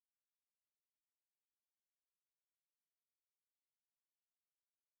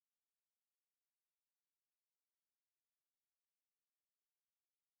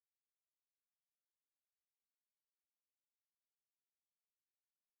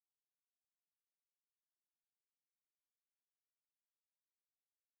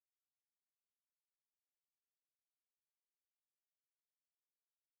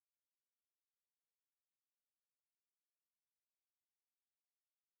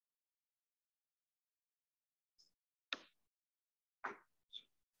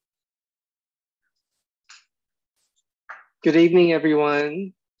Good evening,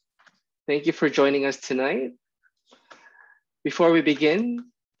 everyone. Thank you for joining us tonight. Before we begin,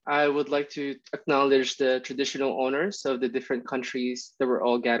 I would like to acknowledge the traditional owners of the different countries that we're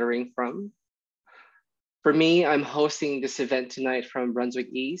all gathering from. For me, I'm hosting this event tonight from Brunswick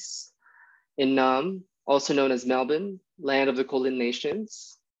East in Nam, also known as Melbourne, land of the Kulin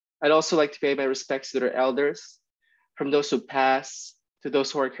Nations. I'd also like to pay my respects to their elders, from those who passed to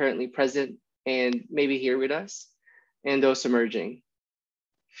those who are currently present and maybe here with us, and those emerging.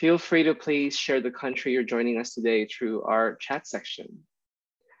 Feel free to please share the country you're joining us today through our chat section.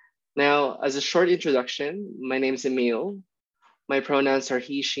 Now, as a short introduction, my name is Emil. My pronouns are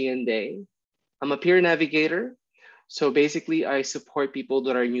he, she, and they. I'm a peer navigator. So basically, I support people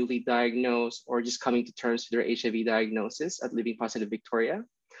that are newly diagnosed or just coming to terms with their HIV diagnosis at Living Positive Victoria.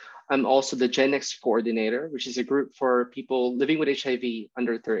 I'm also the Gen X coordinator, which is a group for people living with HIV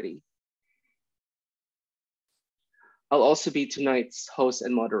under 30. I'll also be tonight's host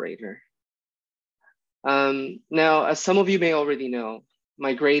and moderator. Now, as some of you may already know,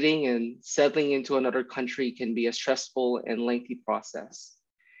 migrating and settling into another country can be a stressful and lengthy process.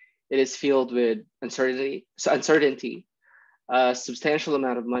 It is filled with uncertainty, a substantial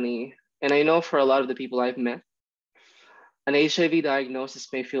amount of money, and I know for a lot of the people I've met, an HIV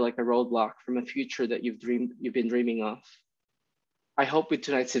diagnosis may feel like a roadblock from a future that you've been dreaming of. I hope with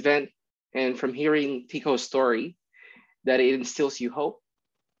tonight's event and from hearing Tiko's story, that it instills you hope,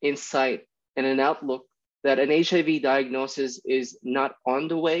 insight, and an outlook that an HIV diagnosis is not on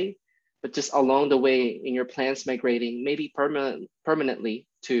the way, but just along the way in your plans migrating, maybe permanently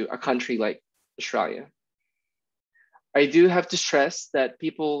to a country like Australia. I do have to stress that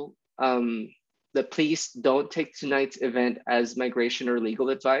people, that please don't take tonight's event as migration or legal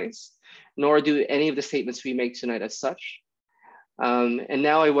advice, nor do any of the statements we make tonight as such. And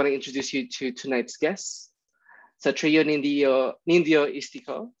now I want to introduce you to tonight's guests. Satrio Nindyo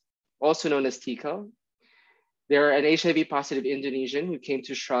Istiko, also known as Tiko. They're an HIV positive Indonesian who came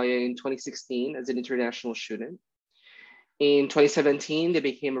to Australia in 2016 as an international student. In 2017, they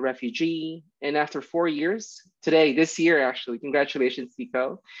became a refugee. And after 4 years, this year actually, congratulations,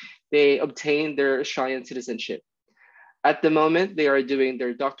 Tiko, they obtained their Australian citizenship. At the moment, they are doing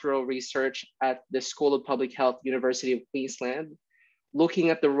their doctoral research at the School of Public Health, University of Queensland,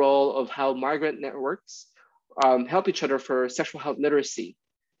 looking at the role of how migrant networks help each other for sexual health literacy,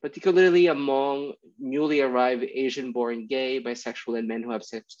 particularly among newly arrived Asian-born gay, bisexual, and men who have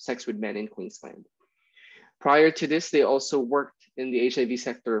sex with men in Queensland. Prior to this, they also worked in the HIV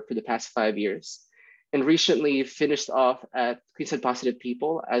sector for the past 5 years, and recently finished off at Queensland Positive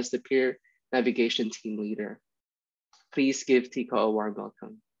People as the peer navigation team leader. Please give Tiko a warm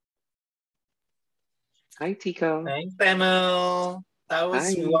welcome. Hi, Tiko. Thanks, Emil. That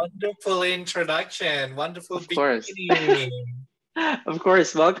was Hi. wonderful introduction. Wonderful Of course. beginning. Of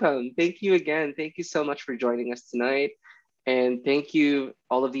course, welcome. Thank you again. Thank you so much for joining us tonight. And thank you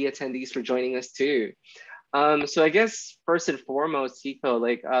all of the attendees for joining us too. So I guess first and foremost, Tiko,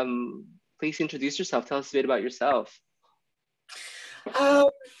 please introduce yourself. Tell us a bit about yourself. I'm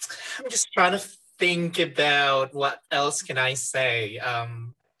just trying to think about what else can I say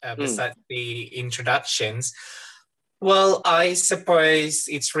besides the introductions. Well, I suppose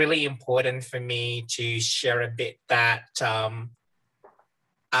it's really important for me to share a bit that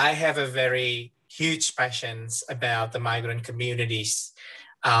I have a very huge passions about the migrant communities.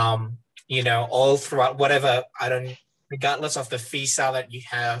 All throughout whatever, regardless of the visa that you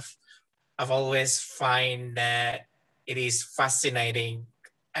have, I've always find that it is fascinating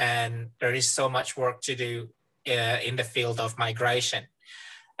and there is so much work to do in the field of migration.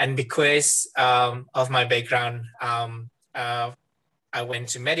 And because of my background, I went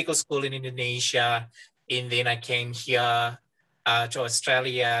to medical school in Indonesia, and then I came here to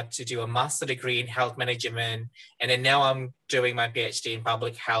Australia to do a master's degree in health management. And then now I'm doing my PhD in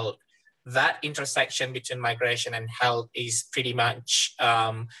public health. That intersection between migration and health is pretty much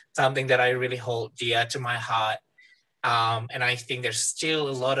something that I really hold dear to my heart. And I think there's still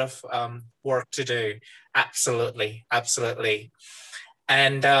a lot of work to do. Absolutely, absolutely.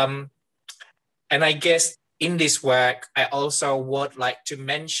 And I guess in this work, I also would like to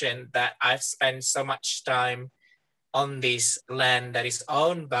mention that I've spent so much time on this land that is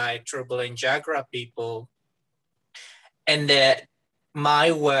owned by Turrbal and Jagra people, and that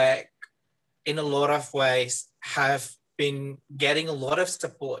my work in a lot of ways have been getting a lot of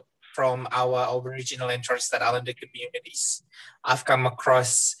support from our Aboriginal and Torres Strait Islander communities. I've come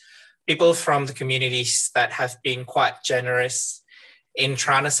across people from the communities that have been quite generous in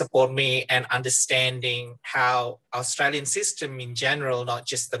trying to support me and understanding how Australian system in general, not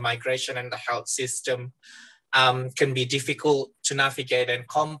just the migration and the health system, can be difficult to navigate and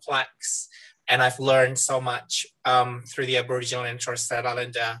complex. And I've learned so much through the Aboriginal and Torres Strait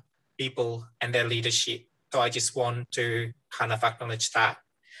Islander people and their leadership. So I just want to kind of acknowledge that.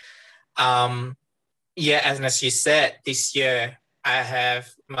 Yeah, and as you said, this year I have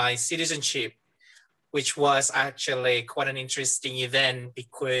my citizenship, which was actually quite an interesting event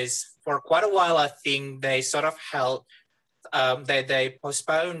because for quite a while, I think they sort of held, they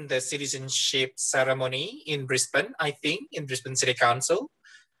postponed the citizenship ceremony in Brisbane, I think, in Brisbane City Council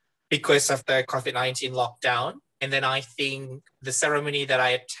because of the COVID-19 lockdown. And then I think the ceremony that I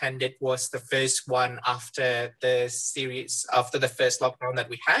attended was the first one after the first lockdown that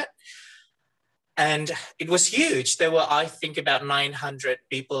we had. And it was huge. There were, I think, about 900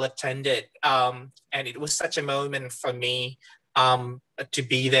 people attended. And it was such a moment for me to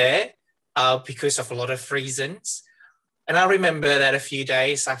be there because of a lot of reasons. And I remember that a few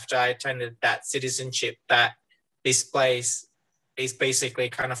days after I attended that citizenship, that this place is basically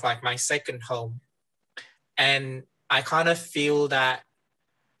kind of like my second home. And I kind of feel that,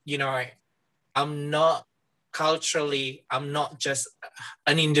 you know, I'm not just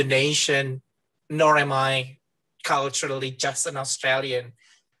an Indonesian, nor am I culturally just an Australian.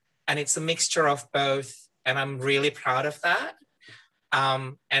 And it's a mixture of both. And I'm really proud of that.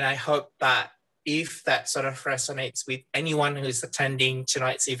 And I hope that if that sort of resonates with anyone who's attending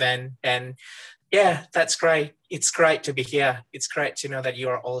tonight's event, then yeah, that's great. It's great to be here. It's great to know that you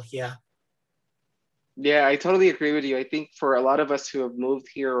are all here. Yeah, I totally agree with you. I think for a lot of us who have moved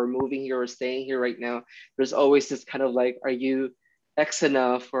here or moving here or staying here right now, there's always this kind of like, are you X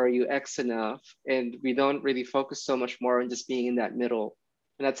enough or are you X enough? And we don't really focus so much more on just being in that middle.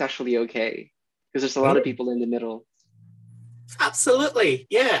 And that's actually okay because there's a lot of people in the middle. Absolutely.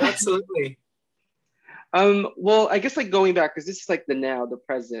 Yeah, absolutely. Well, I guess like going back, because this is like the now, the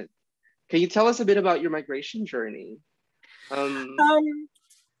present. Can you tell us a bit about your migration journey?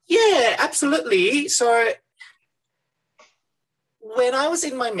 Yeah, absolutely. So when I was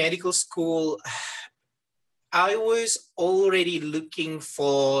in my medical school, I was already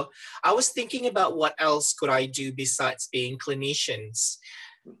I was thinking about what else could I do besides being clinicians.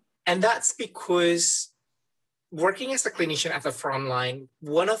 And that's because working as a clinician at the front line,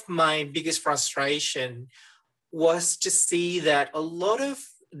 one of my biggest frustration was to see that a lot of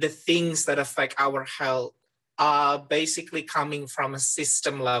the things that affect our health are basically coming from a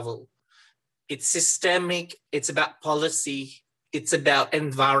system level. It's systemic, it's about policy, it's about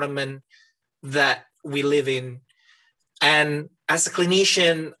environment that we live in. And as a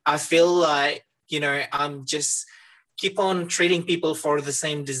clinician, I feel like, you know, I'm just keep on treating people for the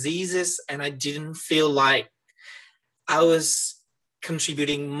same diseases, and I didn't feel like I was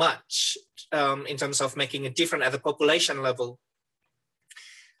contributing much in terms of making a difference at the population level.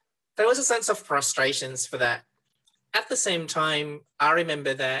 There was a sense of frustrations for that. At the same time, I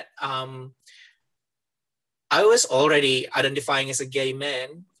remember that I was already identifying as a gay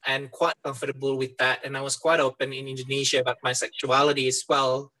man and quite comfortable with that. And I was quite open in Indonesia about my sexuality as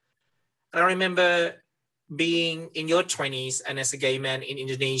well. And I remember being in your 20s and as a gay man in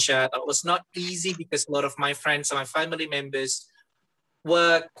Indonesia, that was not easy because a lot of my friends and my family members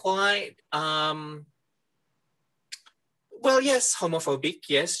were quite, well, yes, homophobic,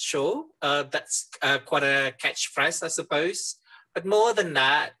 yes, sure. That's quite a catchphrase, I suppose. But more than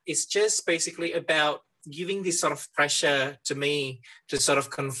that, it's just basically about giving this sort of pressure to me to sort of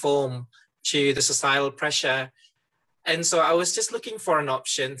conform to the societal pressure. And so I was just looking for an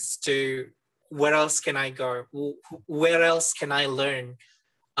options to where else can I go? Where else can I learn?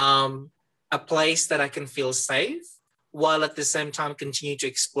 A place that I can feel safe while at the same time continue to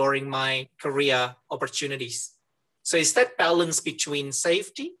exploring my career opportunities. So it's that balance between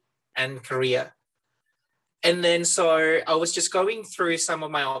safety and career. And then so I was just going through some of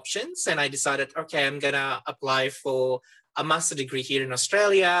my options and I decided, okay, I'm going to apply for a master's degree here in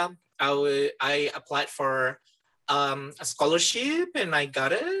Australia. I applied for a scholarship and I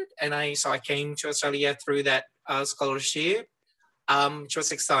got it. And so I came to Australia through that scholarship, which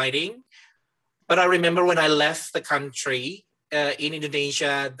was exciting. But I remember when I left the country in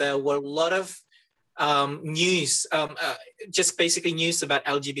Indonesia, there were a lot of news, just basically news about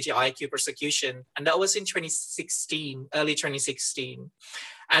LGBTIQ persecution. And that was in 2016, early 2016.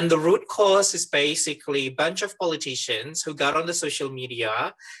 And the root cause is basically a bunch of politicians who got on the social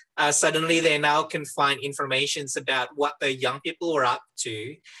media. Suddenly they now can find information about what the young people were up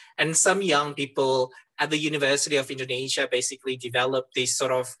to. And some young people at the University of Indonesia basically developed this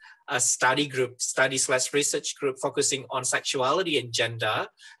sort of study/research group focusing on sexuality and gender.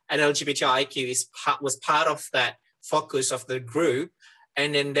 And LGBTIQ was part of that focus of the group.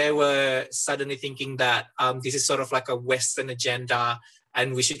 And then they were suddenly thinking that this is sort of like a Western agenda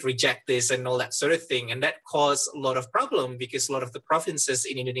and we should reject this and all that sort of thing. And that caused a lot of problem because a lot of the provinces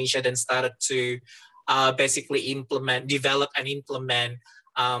in Indonesia then started to basically develop and implement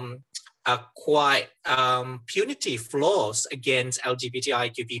quite punitive laws against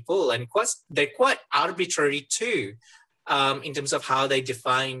LGBTIQ people. And they're quite arbitrary too, in terms of how they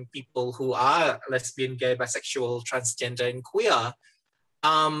define people who are lesbian, gay, bisexual, transgender, and queer.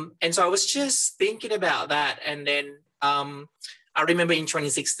 And so I was just thinking about that. And then I remember in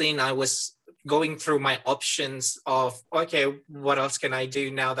 2016, I was going through my options of, okay, what else can I do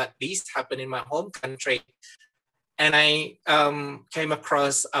now that these happen in my home country? And I came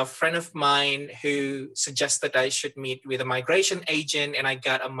across a friend of mine who suggested I should meet with a migration agent, and I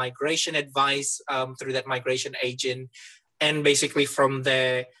got a migration advice through that migration agent. And basically from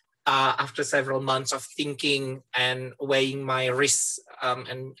there, after several months of thinking and weighing my risks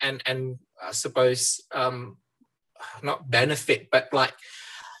and I suppose not benefit, but like,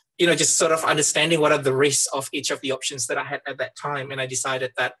 just sort of understanding what are the risks of each of the options that I had at that time. And I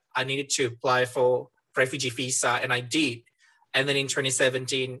decided that I needed to apply for refugee visa, and I did. And then in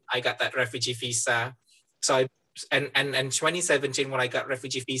 2017, I got that refugee visa. So and 2017, when I got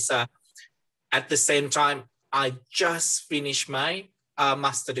refugee visa, at the same time, I just finished my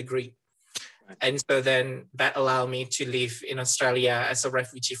master degree. And so then that allowed me to live in Australia as a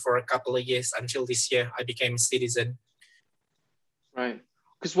refugee for a couple of years until this year I became a citizen. Right.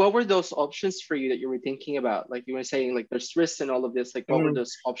 Because what were those options for you that you were thinking about? Like you were saying, like there's risks and all of this. Like what were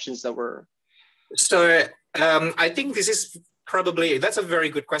those options that were? So I think that's a very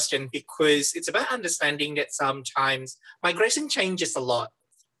good question, because it's about understanding that sometimes migration changes a lot.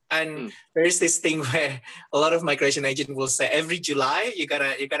 And there is this thing where a lot of migration agents will say every July you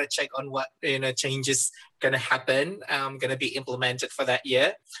gotta check on what changes gonna happen, gonna be implemented for that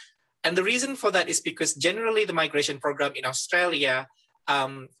year. And the reason for that is because generally the migration program in Australia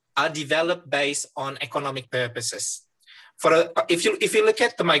are developed based on economic purposes. If you look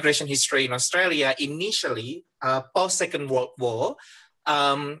at the migration history in Australia, initially post Second World War,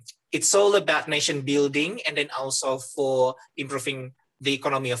 it's all about nation building and then also for improving the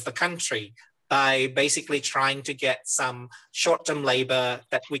economy of the country by basically trying to get some short-term labor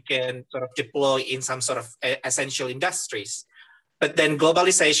that we can sort of deploy in some sort of essential industries. But then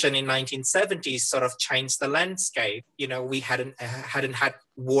globalization in 1970s sort of changed the landscape. We hadn't had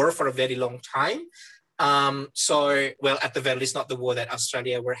war for a very long time. At the very least, not the war that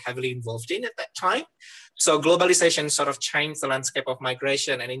Australia were heavily involved in at that time. So globalization sort of changed the landscape of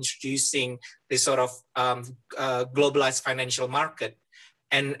migration and introducing this sort of globalized financial market.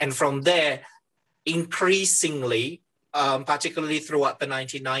 And from there, increasingly, particularly throughout the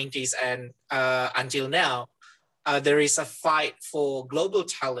 1990s and until now, there is a fight for global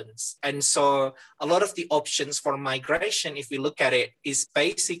talents. And so a lot of the options for migration, if we look at it, is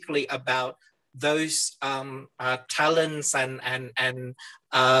basically about those talents and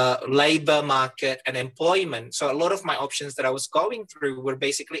labor market and employment. So a lot of my options that I was going through were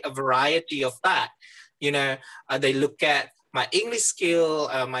basically a variety of that. They look at my English skill,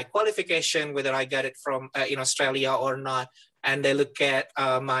 my qualification, whether I got it from in Australia or not, and they look at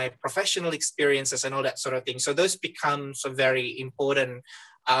my professional experiences and all that sort of thing. So those becomes a very important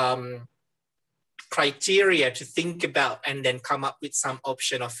criteria to think about and then come up with some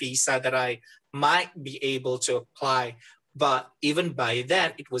option of visa that I might be able to apply. But even by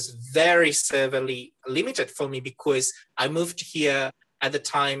then, it was very severely limited for me because I moved here at the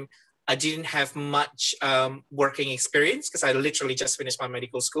time. I didn't have much working experience because I literally just finished my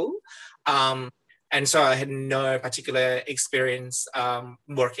medical school. And so I had no particular experience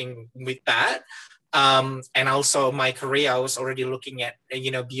working with that. And also my career, I was already looking at,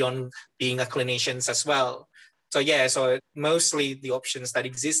 beyond being a clinician as well. So mostly the options that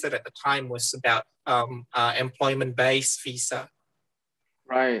existed at the time was about employment-based visa.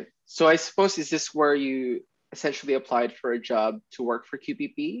 Right. So I suppose, is this where you essentially applied for a job to work for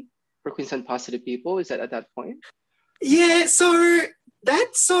QPP, for Queensland Positive People? Is that at that point? Yeah, so that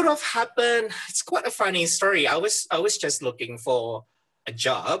sort of happened. It's quite a funny story. I was just looking for a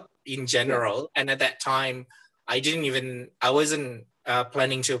job in general. Yeah. And at that time, I wasn't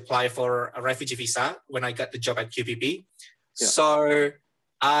planning to apply for a refugee visa when I got the job at QPP. Yeah. So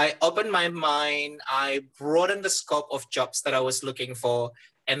I opened my mind, I broadened the scope of jobs that I was looking for.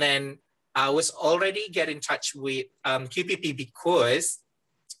 And then I was already getting in touch with QPP because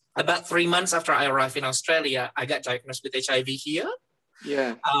about 3 months after I arrived in Australia, I got diagnosed with HIV here.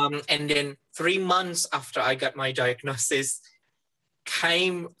 Yeah. And then 3 months after I got my diagnosis,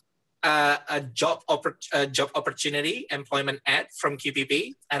 came a job opportunity, employment ad from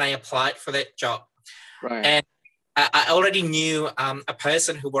QPP, and I applied for that job. Right. And I already knew a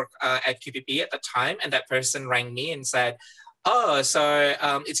person who worked at QPP at the time, and that person rang me and said, "Oh, so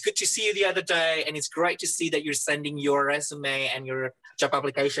it's good to see you the other day, and it's great to see that you're sending your resume and your job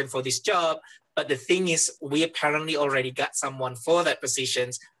application for this job. But the thing is, we apparently already got someone for that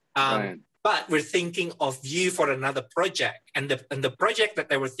positions. Right. But we're thinking of you for another project." And the project that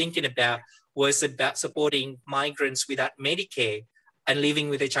they were thinking about was about supporting migrants without Medicare and living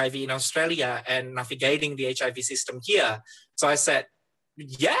with HIV in Australia and navigating the HIV system here. So I said,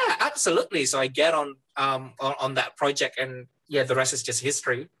 yeah, absolutely. So I get on that project, and yeah, the rest is just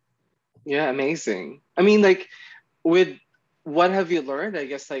history. Yeah, amazing. I mean, like, with what have you learned? I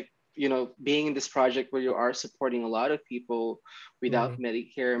guess, like, being in this project where you are supporting a lot of people without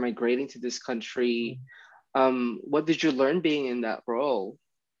Medicare, migrating to this country. What did you learn being in that role?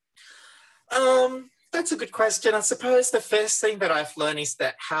 That's a good question. I suppose the first thing that I've learned is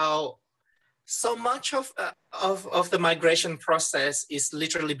that how so much of the migration process is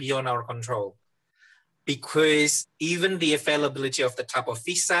literally beyond our control, because even the availability of the type of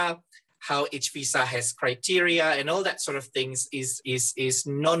visa, how each visa has criteria and all that sort of things is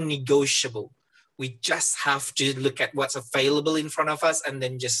non-negotiable. We just have to look at what's available in front of us and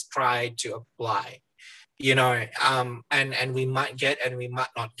then just try to apply, and we might get and we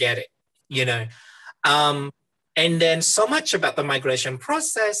might not get it. And then so much about the migration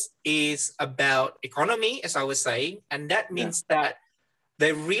process is about economy, as I was saying, and that means that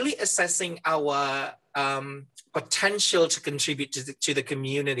they're really assessing our potential to contribute to the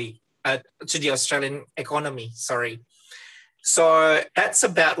community, to the Australian economy, sorry. So that's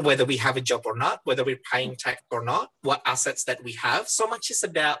about whether we have a job or not, whether we're paying tax or not, what assets that we have. So much is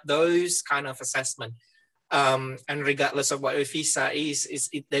about those kind of assessment. And regardless of what a visa is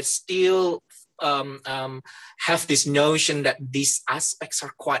they still have this notion that these aspects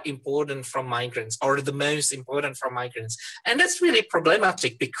are quite important from migrants, or the most important from migrants. And that's really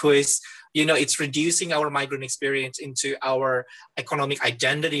problematic because, it's reducing our migrant experience into our economic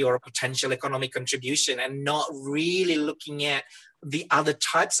identity or potential economic contribution, and not really looking at the other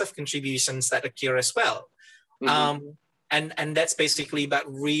types of contributions that occur as well. And that's basically about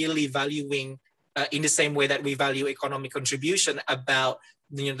really valuing, in the same way that we value economic contribution, about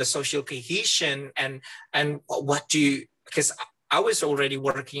the social cohesion and because I was already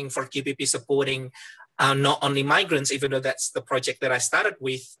working for QPP supporting not only migrants, even though that's the project that I started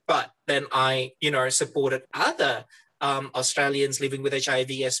with, but then I supported other Australians living with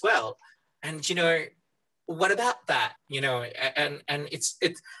HIV as well. And what about that?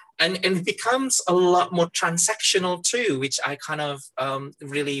 And it becomes a lot more transactional too, which I kind of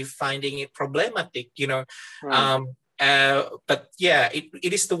really finding it problematic, Right. but yeah,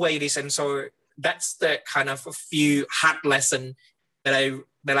 it is the way it is. And so that's the kind of a few hard lesson that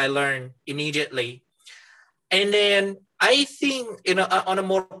I learned immediately. And then I think, on a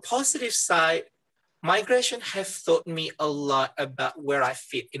more positive side, migration have taught me a lot about where I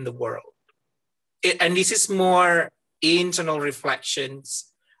fit in the world. And this is more internal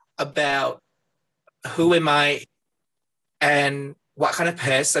reflections about who am I and what kind of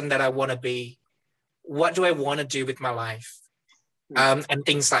person that I want to be. What do I want to do with my life? And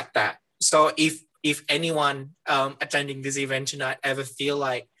things like that. So if anyone attending this event tonight ever feel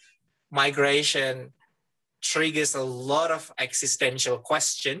like migration triggers a lot of existential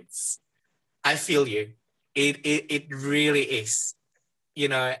questions, I feel you. It really is,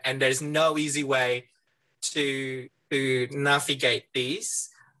 and there's no easy way to navigate these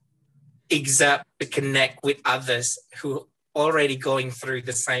except to connect with others who are already going through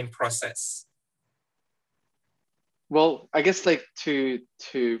the same process. Well, I guess, like, to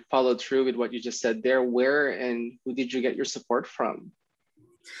follow through with what you just said there, where and who did you get your support from?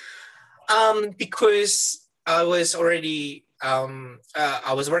 Because I was already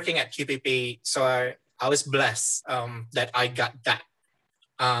I was working at QPP, so I was blessed that I got that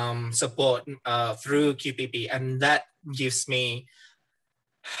support through QPP, and that gives me,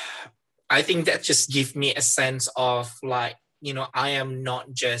 I think that just gives me a sense of like, I am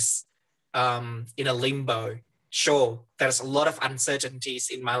not just in a limbo. Sure, there's a lot of uncertainties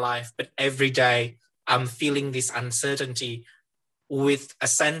in my life, but every day I'm feeling this uncertainty with a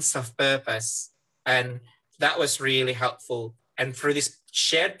sense of purpose. And that was really helpful. And through this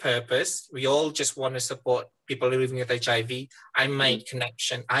shared purpose, we all just want to support people living with HIV. I made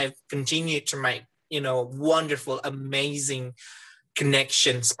connection. I've continued to make, wonderful, amazing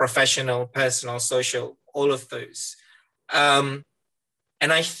connections, professional, personal, social, all of those.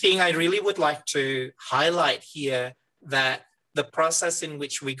 And I think I really would like to highlight here that the process in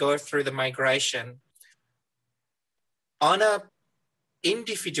which we go through the migration on a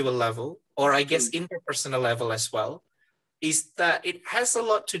individual level, or I guess interpersonal level as well, is that it has a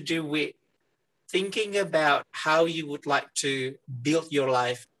lot to do with thinking about how you would like to build your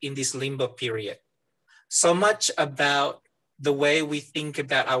life in this limbo period. So much about the way we think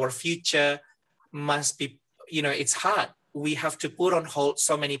about our future must be, it's hard. We have to put on hold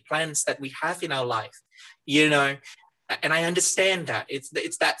so many plans that we have in our life, and I understand that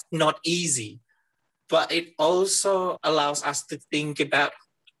that's not easy, but it also allows us to think about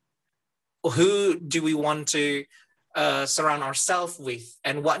who do we want to surround ourselves with,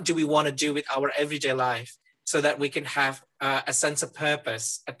 and what do we want to do with our everyday life, so that we can have a sense of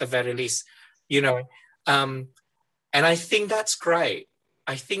purpose at the very least, and I think that's great.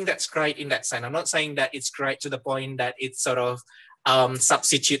 I think that's great in that sense. I'm not saying that it's great to the point that it's sort of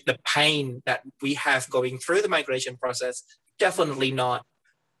substitute the pain that we have going through the migration process. Definitely not.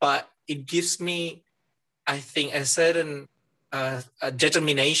 But it gives me, I think, a certain a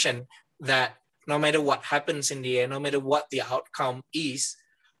determination that no matter what happens in the end, no matter what the outcome is,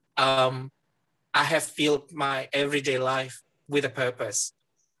 I have filled my everyday life with a purpose.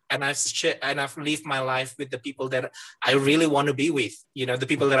 And I've lived my life with the people that I really want to be with, the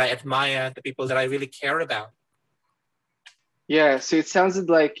people that I admire, the people that I really care about. Yeah, so it sounded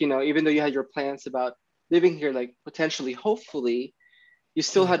like, even though you had your plans about living here, like potentially, hopefully, you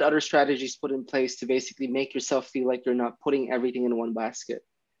still had other strategies put in place to basically make yourself feel like you're not putting everything in one basket.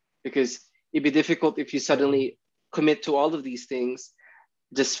 Because it'd be difficult if you suddenly commit to all of these things,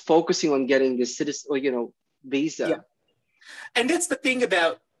 just focusing on getting this citizen, visa. Yeah. And that's the thing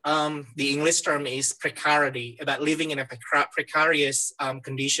about the English term is precarity, about living in a precarious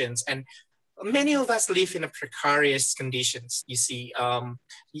conditions. And many of us live in a precarious conditions, you see,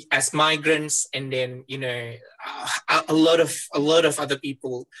 as migrants, and then, a lot of other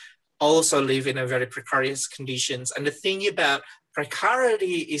people also live in a very precarious conditions. And the thing about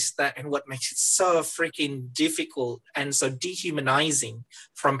precarity is that, and what makes it so freaking difficult and so dehumanizing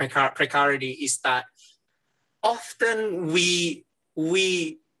from precarity is that often we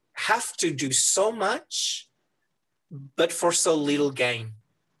have to do so much, but for so little gain.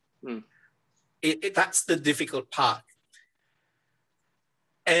 That's the difficult part.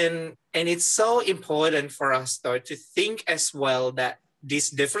 And it's so important for us, though, to think as well that this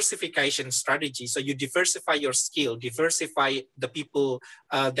diversification strategy, so you diversify your skill, diversify the people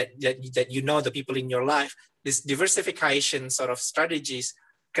that the people in your life, this diversification sort of strategies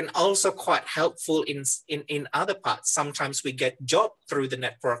can also quite helpful in other parts. Sometimes we get job through the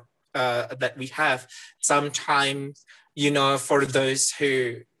network that we have. Sometimes, for those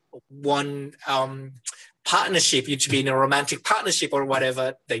who want partnership, you to be in a romantic partnership or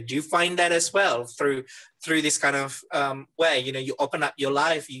whatever, they do find that as well through this kind of way. You open up your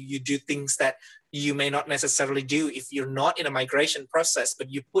life, you do things that you may not necessarily do if you're not in a migration process,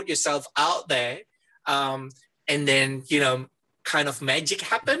 but you put yourself out there, and then kind of magic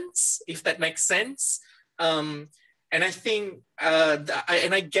happens, if that makes sense. And I think and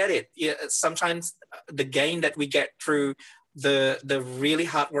I get it. Yeah, sometimes the gain that we get through the really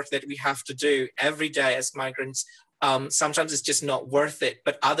hard work that we have to do every day as migrants, sometimes it's just not worth it.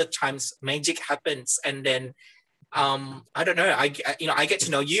 But other times magic happens, and then I don't know. I get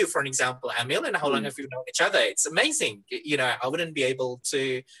to know you, for an example, Emil, and how long have you known each other? It's amazing. I wouldn't be able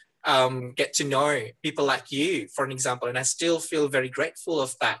to get to know people like you, for an example, and I still feel very grateful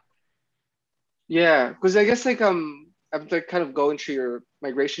of that. Yeah, because I guess I'm like kind of going through your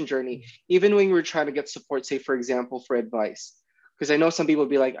migration journey, even when you were trying to get support, say for example, for advice, because I know some people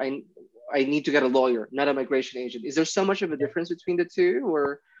be like, I need to get a lawyer, not a migration agent. Is there so much of a difference between the two,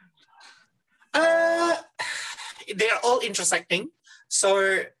 or? They're all intersecting.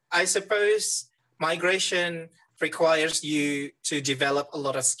 So I suppose migration requires you to develop a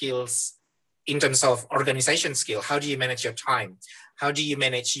lot of skills in terms of organization skill. How do you manage your time? How do you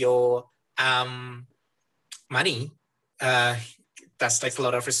manage your money? That takes a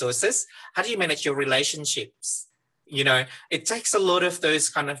lot of resources. How do you manage your relationships? It takes a lot of those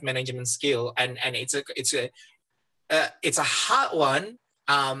kind of management skill, and it's a hard one,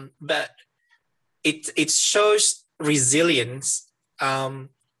 but it shows resilience.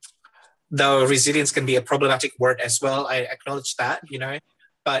 Though resilience can be a problematic word as well, I acknowledge that,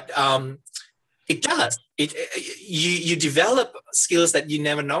 but it does. You develop skills that you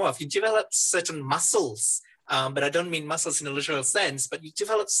never know of. You develop certain muscles, but I don't mean muscles in a literal sense, but you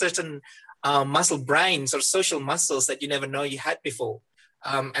develop certain muscle brains or social muscles that you never know you had before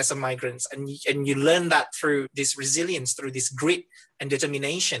as a migrant. And you learn that through this resilience, through this grit and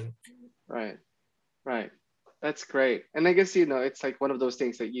determination. Right. That's great. And I guess, it's like one of those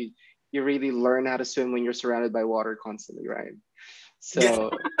things that you really learn how to swim when you're surrounded by water constantly, right? Yeah.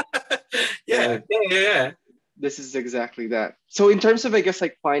 So Yeah. uh, Yeah. this is exactly that. So in terms of, I guess,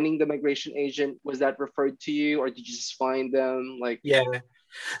 like finding the migration agent, was that referred to you, or did you just find them? Like, Yeah.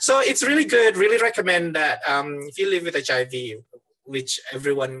 So it's really good. Really recommend that if you live with HIV, which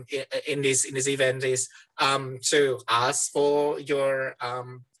everyone in this event is, to ask for your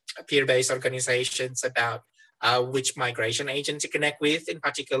peer-based organizations about which migration agent to connect with. In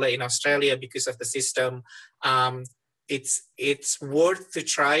particular, in Australia, because of the system, um, it's worth to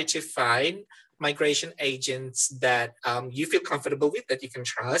try to find migration agents that you feel comfortable with, that you can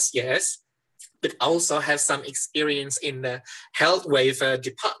trust. Yes, but also have some experience in the health waiver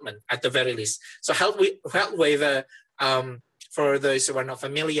department at the very least. So health waiver, for those who are not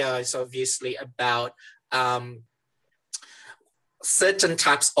familiar, is obviously about certain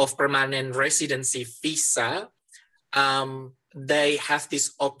types of permanent residency visa. They have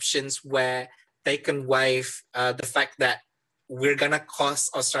these options where they can waive the fact that we're gonna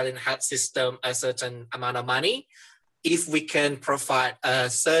cost Australian health system a certain amount of money if we can provide a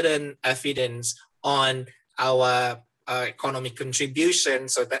certain evidence on our economic contribution.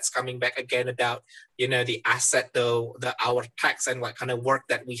 So that's coming back again about, the asset, the our tax and what kind of work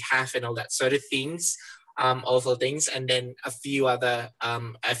that we have and all that sort of things, awful things, and then a few other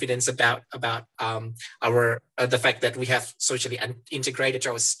evidence about our the fact that we have socially integrated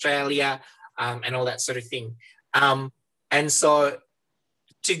to Australia, and all that sort of thing. And so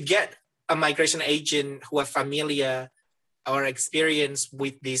to get a migration agent who are familiar or experienced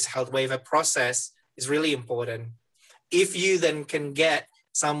with this health waiver process is really important. If you then can get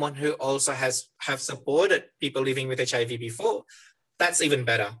someone who also have supported people living with HIV before, that's even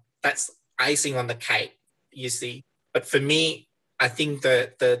better. That's icing on the cake, you see. But for me, I think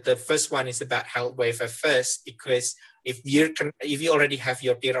the first one is about health waiver first, because if you already have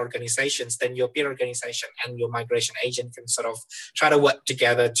your peer organizations, then your peer organization and your migration agent can sort of try to work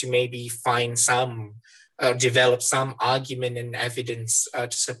together to maybe find some develop some argument and evidence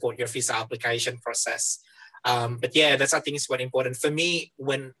to support your visa application process. But yeah, that's, I think, is what important for me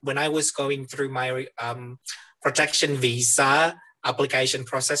when I was going through my protection visa application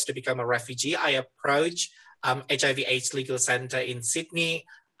process to become a refugee. I approached HIV/AIDS Legal Center in Sydney,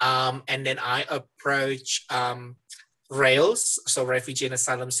 and then I approached RAILS, so Refugee and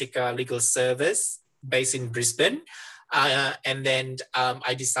Asylum Seeker Legal Service, based in Brisbane, and then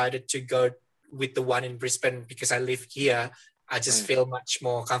I decided to go with the one in Brisbane because I live here. I just right, feel much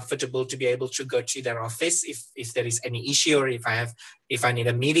more comfortable to be able to go to their office if there is any issue, or if I need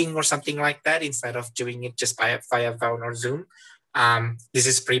a meeting or something like that, instead of doing it just via phone or Zoom. This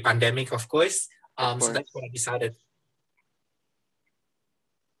is pre-pandemic, of course. of So that's course. what I decided.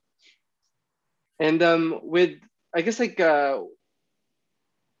 And with, I guess, like now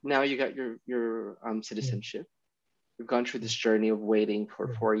you got your Mm, citizenship. You've gone through this mm, journey of waiting for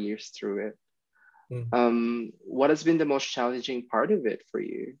mm, 4 years through it. mm. What has been the most challenging part of it for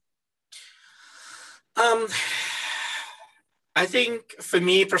you? Um, I think for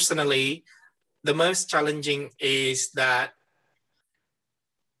me personally, the most challenging is that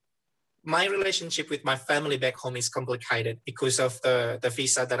my relationship with my family back home is complicated because of the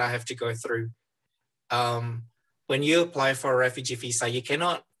visa that I have to go through. Um, when you apply for a refugee visa, you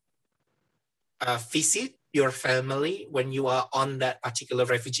cannot visit your family when you are on that particular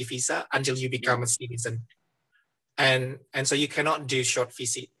refugee visa until you become a Mm, citizen, and so you cannot do short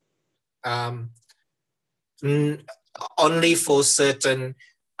visit. Um, Only for certain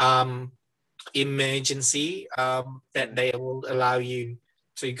um, emergency that right, they will allow you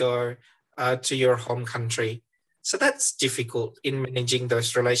to go to your home country. So that's difficult in managing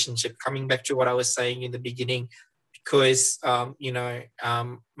those relationships. Coming back to what I was saying in the beginning, because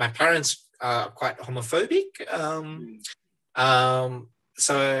my parents are quite homophobic, mm,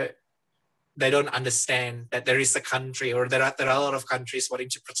 so they don't understand that there is a country, or there are a lot of countries wanting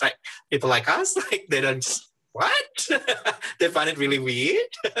to protect people like us. Like they don't just, what? They find it really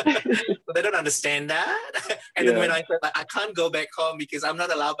weird. But they don't understand that. And then yeah, when I said like, I can't go back home because I'm not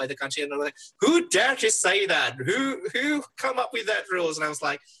allowed by the country, and they're like, who dare to say that? Who come up with that rules? And I was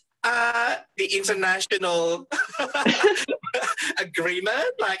like, the international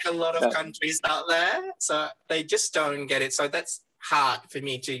agreement, like a lot of yeah, countries out there. So they just don't get it. So that's hard for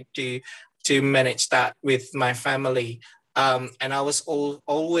me to manage that with my family. And I was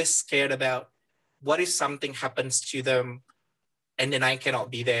always scared about what if something happens to them and then I cannot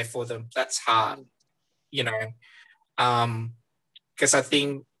be there for them. That's hard, mm, you know. Because I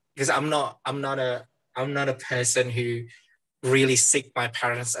think because I'm not a person who really seek my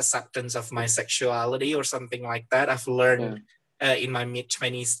parents' acceptance of my sexuality or something like that. I've learned in my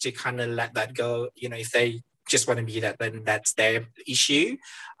mid-20s to kind of let that go. You know, if they just want to be that, then that's their issue.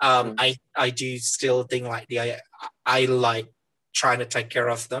 I do still think like I like trying to take care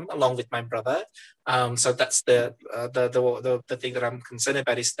of them along with my brother. So that's the thing that I'm concerned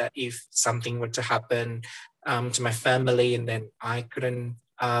about, is that if something were to happen to my family and then I couldn't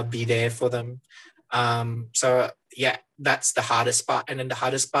be there for them. So yeah, that's the hardest part. And then the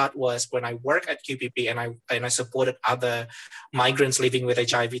hardest part was when I work at QPP and I supported other migrants living with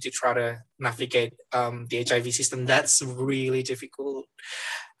HIV to try to navigate the HIV system. That's really difficult,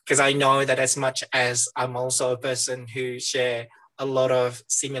 because I know that as much as I'm also a person who share a lot of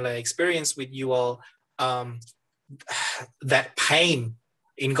similar experience with you all, that pain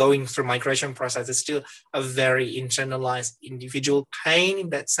in going through migration process is still a very internalized individual pain in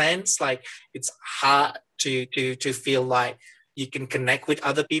that sense. Like, it's hard to feel like you can connect with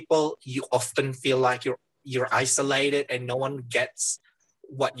other people. You often feel like you're isolated and no one gets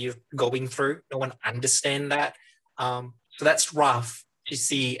what you're going through. No one understands that. So that's rough to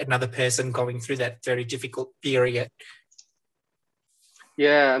see another person going through that very difficult period.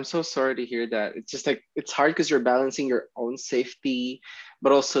 Yeah, I'm so sorry to hear that. It's just like, it's hard because you're balancing your own safety,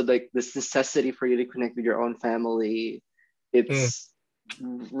 but also like this necessity for you to connect with your own family. It's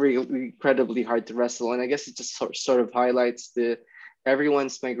really incredibly hard to wrestle. And I guess it just sort of highlights the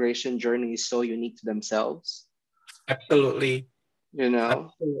everyone's migration journey is so unique to themselves. Absolutely. You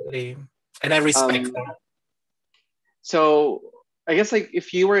know? Absolutely. And I respect that. So I guess like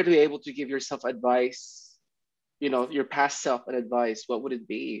if you were to be able to give yourself advice, you know, your past self an advice, what would it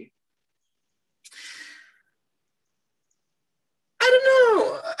be? I don't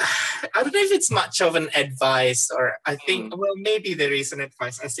know. I don't know if it's much of an advice, or I think, well, maybe there is an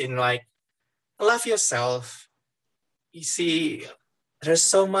advice, as in like, love yourself. You see, there's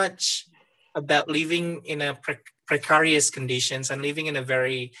so much about living in a precarious conditions and living in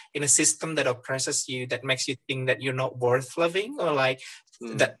a system that oppresses you, that makes you think that you're not worth loving, or like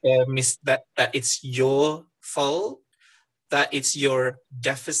that it's your fault, that it's your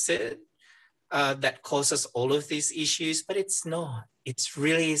deficit that causes all of these issues. But it's not. It's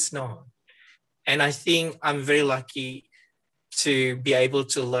really is not. And I think I'm very lucky to be able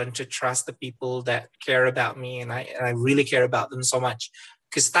to learn to trust the people that care about me, and I really care about them so much,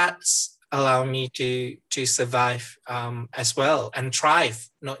 because that's allowed me to survive as well, and thrive.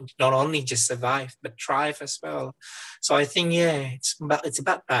 Not only just survive, but thrive as well. So I think, yeah, it's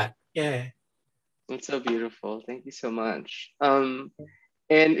about that. Yeah. It's so beautiful. Thank you so much. And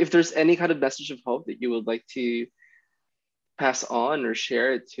if there's any kind of message of hope that you would like to pass on or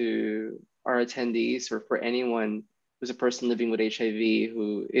share to our attendees, or for anyone who's a person living with HIV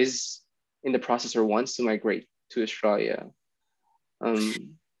who is in the process or wants to migrate to Australia?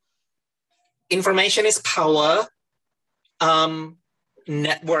 Information is power.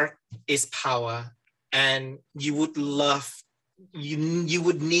 Network is power. And you would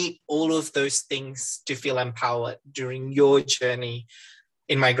need all of those things to feel empowered during your journey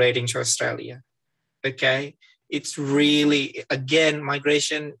in migrating to Australia. Okay? It's really, again,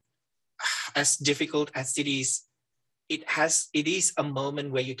 migration, as difficult as it is, it is a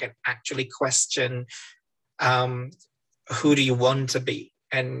moment where you can actually question who do you want to be,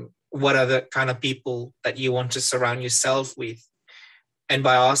 and what are the kind of people that you want to surround yourself with. And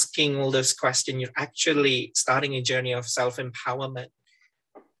by asking all those questions, you're actually starting a journey of self-empowerment,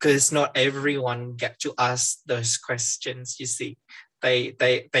 because not everyone get to ask those questions. You see, they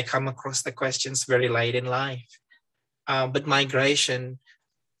come across the questions very late in life. But migration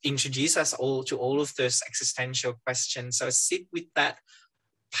introduces us all to all of those existential questions. So sit with that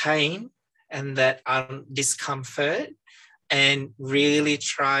pain and that discomfort, and really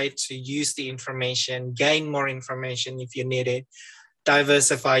try to use the information, gain more information if you need it,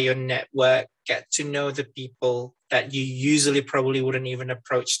 diversify your network, get to know the people that you usually probably wouldn't even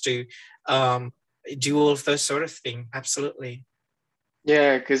approach to do all of those sort of things. Absolutely.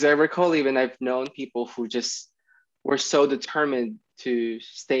 Yeah, because I recall even I've known people who just were so determined to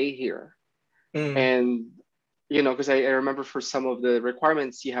stay here. And, you know, because I remember for some of the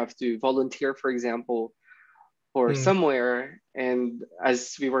requirements, you have to volunteer, for example, for somewhere. And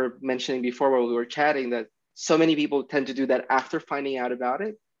as we were mentioning before while we were chatting, that so many people tend to do that after finding out about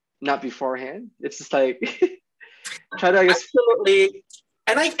it, not beforehand. It's just like, try to, I guess. Absolutely.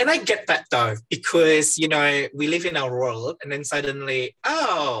 And I get that though, because, you know, we live in our world, and then suddenly,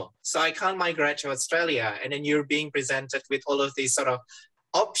 oh, so I can't migrate to Australia. And then you're being presented with all of these sort of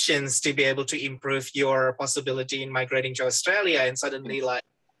options to be able to improve your possibility in migrating to Australia. And suddenly, like,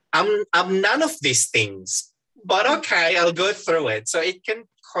 I'm none of these things. but okay, I'll go through it. So it can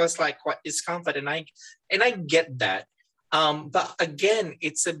cause like what discomfort, and I get that. But again,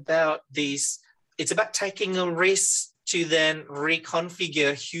 it's about this. It's about taking a risk to then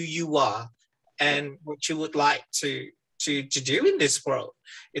reconfigure who you are and what you would like to do in this world.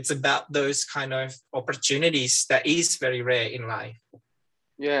 It's about those kind of opportunities that is very rare in life.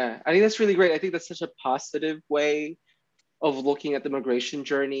 Yeah, I think that's really great. I think that's such a positive way of looking at the migration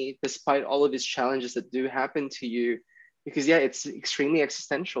journey, despite all of these challenges that do happen to you. Because yeah, it's extremely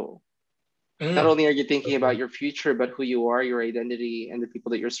existential. Not Mm. only are you thinking about your future, but who you are, your identity, and the people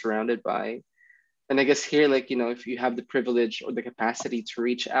that you're surrounded by. And I guess here, like, if you have the privilege or the capacity to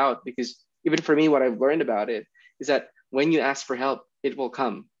reach out, because even for me, what I've learned about it is that when you ask for help, it will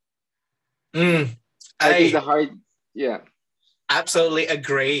come. Mm. I think Hey, yeah, absolutely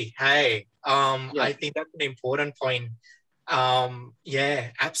agree. Hey, yeah, I think that's an important point. Yeah,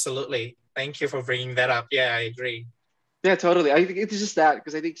 absolutely. Thank you for bringing that up. Yeah, I agree. yeah, totally. I think it's just that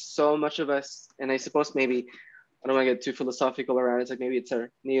because I think so much of us, and I suppose maybe I don't want to get too philosophical around it. It's like maybe it's a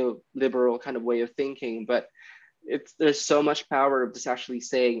neoliberal kind of way of thinking, but there's so much power of just actually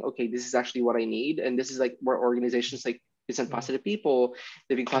saying, okay, this is actually what I need, and this is like where organizations like Peace and Positive People,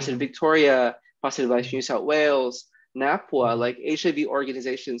 Living Positive Mm-hmm. Victoria, Positive Life New South Wales, NAPWA, Mm-hmm. like HIV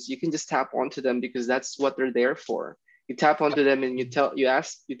organizations, you can just tap onto them because that's what they're there for. You tap onto them and you tell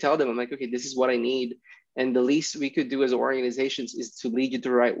them, I'm like, okay, this is what I need. And the least we could do as organizations is to lead you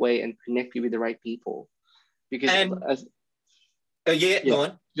the right way and connect you with the right people. Because And as yeah, yeah, go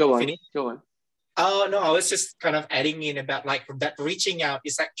on. go on, Finish. go on. Oh, no, I was just kind of adding in about like that reaching out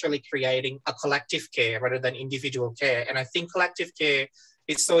is actually creating a collective care rather than individual care. And I think collective care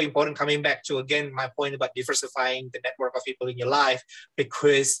is so important, coming back to, again, my point about diversifying the network of people in your life,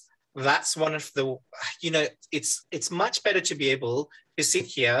 because that's one of the, it's much better to be able to sit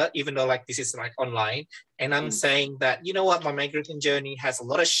here, even though like this is like online, and I'm Mm. saying that, you know what, my migrating journey has a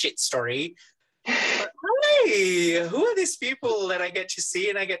lot of shit story, but hey, who are these people that I get to see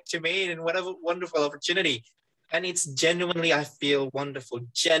and I get to meet, and what a wonderful opportunity. And it's genuinely, I feel wonderful.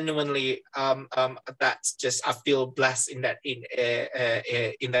 Genuinely, that's just, I feel blessed in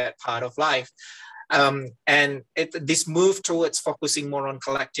that part of life. And this move towards focusing more on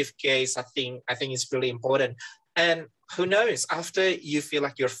collective case, I think is really important. And who knows, after you feel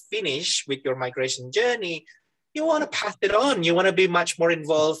like you're finished with your migration journey, you want to pass it on. You want to be much more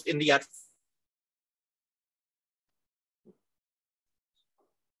involved in the I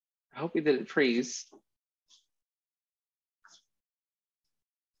hope we didn't freeze.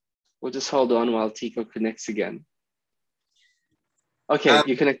 We'll just hold on while Tiko connects again. Okay,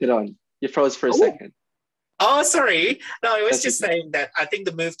 you connected on. You froze for a oh, second. oh, sorry. No, I was That's just okay. saying that I think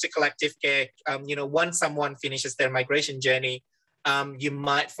the move to collective care, once someone finishes their migration journey, you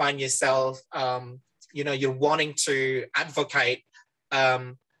might find yourself, you're wanting to advocate,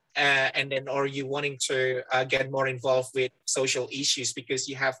 and then, or you wanting to get more involved with social issues because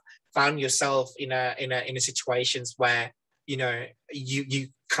you have found yourself in a situations where you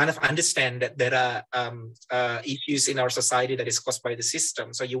kind of understand that there are issues in our society that is caused by the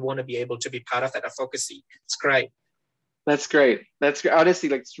system. So you want to be able to be part of that advocacy. It's great. That's great. That's great. Honestly,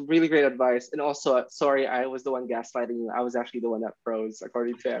 like it's really great advice. And also, sorry, I was the one gaslighting you. I was actually the one that froze,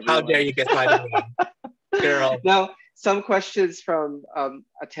 according to How dare everyone. you get lighting me, girl? Now, some questions from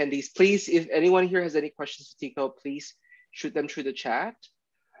attendees. Please, if anyone here has any questions for Tico, please shoot them through the chat.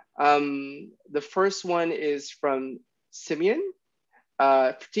 The first one is from Simeon.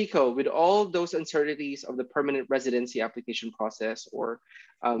 Tico, with all those uncertainties of the permanent residency application process, or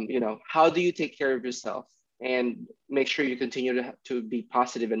how do you take care of yourself and make sure you continue to be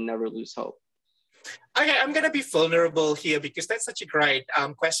positive and never lose hope? Okay, I'm gonna be vulnerable here because that's such a great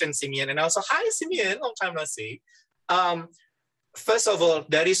question, Simeon. And also, hi, Simeon, long time no see. Um, First of all,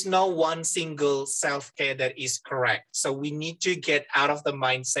 there is no one single self-care that is correct. So we need to get out of the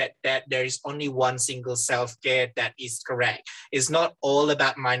mindset that there is only one single self-care that is correct. It's not all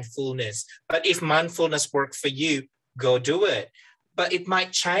about mindfulness. But if mindfulness works for you, go do it. But it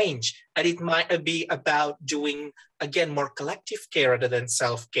might change, and it might be about doing, again, more collective care rather than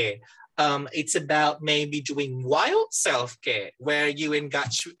self-care. It's about maybe doing wild self-care where you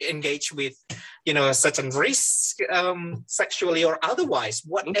engage with certain risks, sexually or otherwise.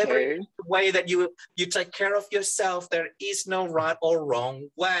 Whatever Okay. way that you take care of yourself, there is no right or wrong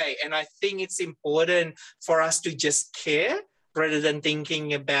way. And I think it's important for us to just care rather than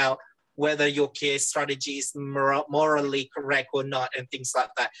thinking about whether your care strategy is morally correct or not, and things like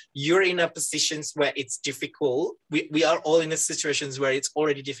that. You're in a positions where it's difficult. We are all in a situations where it's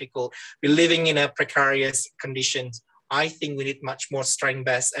already difficult. We're living in a precarious conditions. I think we need much more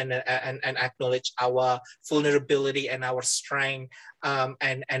strength-based and acknowledge our vulnerability and our strength,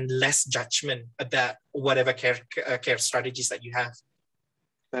 and less judgment about whatever care strategies that you have.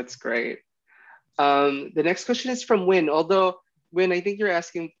 That's great. The next question is from Win. Although, Win, I think you're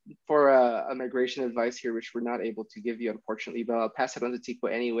asking for a migration advice here, which we're not able to give you, unfortunately, but I'll pass it on to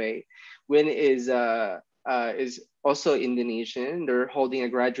Tiko anyway. Win is also Indonesian. They're holding a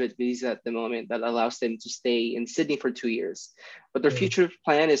graduate visa at the moment that allows them to stay in Sydney for 2 years. But their future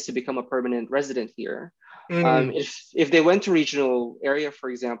plan is to become a permanent resident here. If they went to regional area, for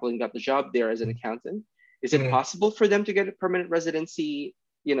example, and got the job there as an accountant, is it possible for them to get a permanent residency,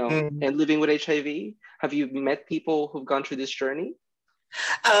 and living with HIV? Have you met people who've gone through this journey?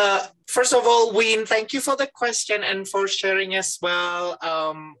 First of all, Win, thank you for the question and for sharing as well.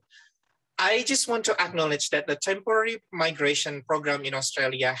 I just want to acknowledge that the temporary migration program in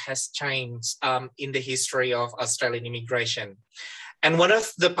Australia has changed in the history of Australian immigration. And one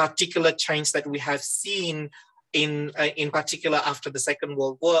of the particular changes that we have seen in particular after the Second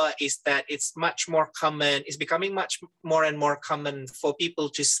World War is that it's much more common, it's becoming much more and more common for people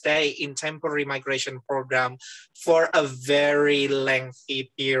to stay in temporary migration program for a very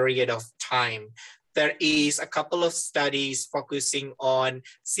lengthy period of time. There is a couple of studies focusing on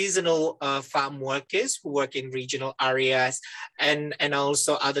seasonal farm workers who work in regional areas and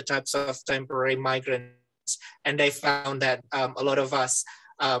also other types of temporary migrants. And they found that a lot of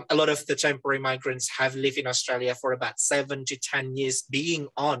the temporary migrants have lived in Australia for about 7 to 10 years being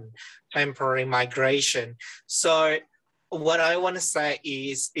on temporary migration. So what I want to say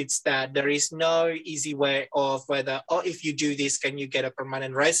is it's that there is no easy way of whether, if you do this, can you get a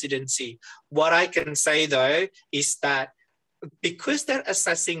permanent residency? What I can say though is that because they're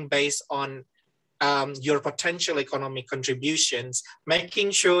assessing based on your potential economic contributions,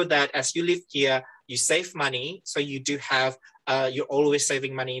 making sure that as you live here, you save money. So you do have, you're always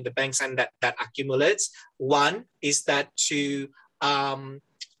saving money in the banks and that accumulates. One is that to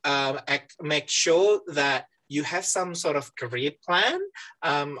make sure that you have some sort of career plan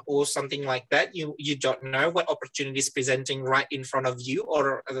or something like that. You don't know what opportunity is presenting right in front of you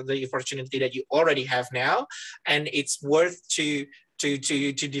or the opportunity that you already have now. And it's worth to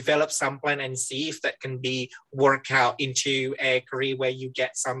develop some plan and see if that can be worked out into a career where you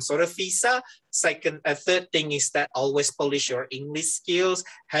get some sort of visa. A third thing is that always polish your English skills,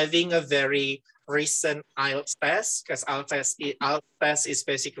 having a very recent IELTS test, because IELTS test is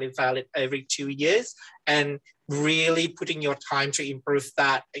basically valid every 2 years, and really putting your time to improve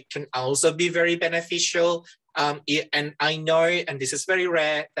that. It can also be very beneficial. And I know, and this is very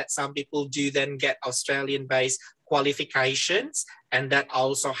rare, that some people do then get Australian-based qualifications, and that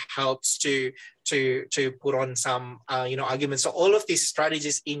also helps to put on some arguments. So all of these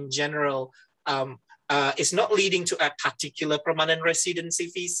strategies in general is not leading to a particular permanent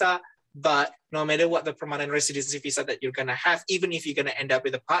residency visa, but no matter what the permanent residency visa that you're going to have, even if you're going to end up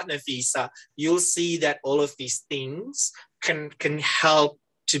with a partner visa, you'll see that all of these things can help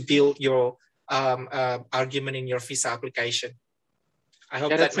to build your argument in your visa application. I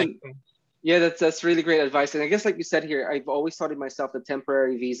hope that makes sense. Yeah, that's really great advice. And I guess like you said here, I've always thought of myself that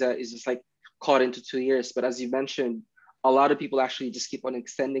temporary visa is just like caught into 2 years. But as you mentioned, a lot of people actually just keep on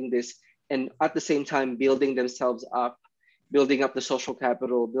extending this and at the same time building themselves up, building up the social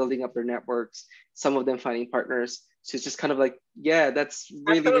capital, building up their networks, some of them finding partners. So it's just kind of like, yeah, that's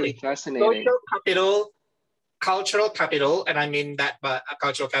really, really fascinating. Social capital, cultural capital, and I mean that, but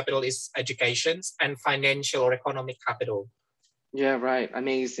cultural capital is education, and financial or economic capital. Yeah, right.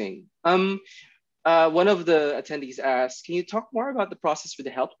 Amazing. One of the attendees asked, can you talk more about the process for the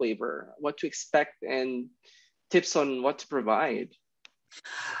health waiver, what to expect and tips on what to provide?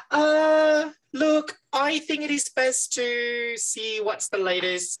 Look, I think it is best to see what's the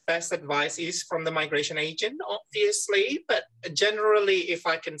latest best advice is from the migration agent, obviously. But generally, if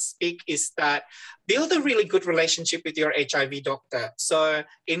I can speak, is that build a really good relationship with your HIV doctor. So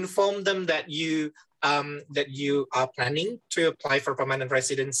inform them that you are planning to apply for permanent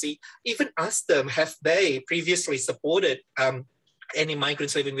residency. Even ask them, have they previously supported any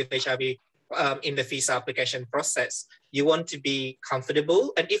migrants living with HIV in the visa application process? You want to be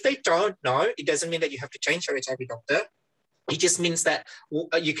comfortable. And if they don't know, it doesn't mean that you have to change your HIV doctor. It just means that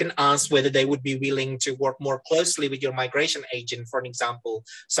you can ask whether they would be willing to work more closely with your migration agent, for an example.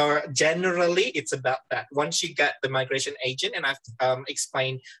 So generally, it's about that. Once you get the migration agent, and I've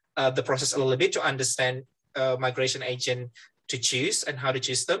explained the process a little bit to understand migration agent to choose and how to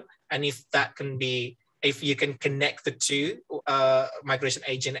choose them. And if you can connect the two, migration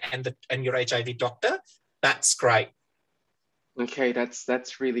agent and your HIV doctor, that's great. Okay,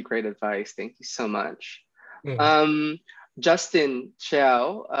 that's really great advice. Thank you so much. Mm. Um, Justin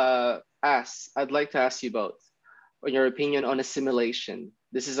Chow asks, I'd like to ask you both on your opinion on assimilation.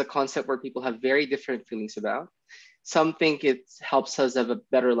 This is a concept where people have very different feelings about. Some think it helps us have a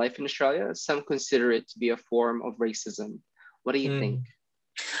better life in Australia. Some consider it to be a form of racism. What do you think? Mm.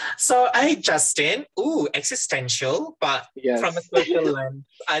 So I, Justin, existential, but from a Yes. social lens,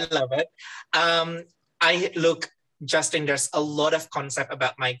 I love it. Um, I look, Justin, there's a lot of concept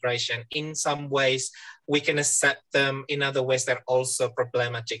about migration. In some ways, we can accept them. In other ways, they're also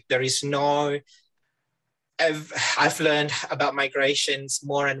problematic. There is no I've learned about migrations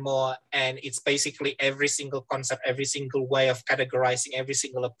more and more, and it's basically every single concept, every single way of categorizing, every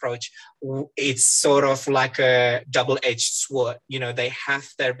single approach. It's sort of like a double-edged sword. You know, they have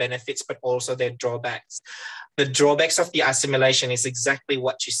their benefits, but also their drawbacks. The drawbacks of the assimilation is exactly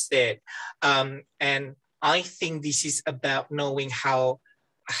what you said. And I think this is about knowing how,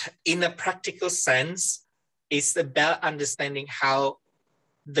 in a practical sense, it's about understanding how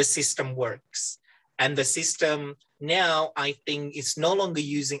the system works. And the system now, I think, is no longer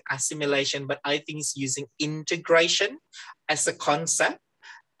using assimilation, but I think it's using integration as a concept.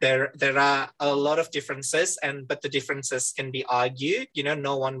 There are a lot of differences, but the differences can be argued. You know,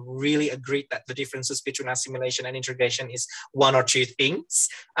 no one really agreed that the differences between assimilation and integration is one or two things.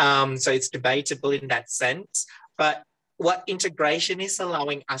 So it's debatable in that sense. But what integration is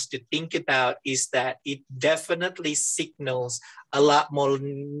allowing us to think about is that it definitely signals a lot more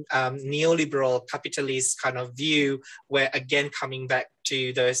neoliberal capitalist kind of view, where again, coming back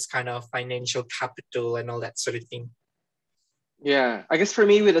to those kind of financial capital and all that sort of thing. Yeah, I guess for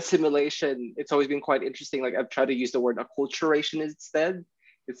me with assimilation, it's always been quite interesting. Like I've tried to use the word acculturation instead.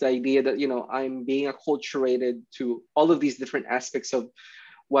 It's the idea that, I'm being acculturated to all of these different aspects of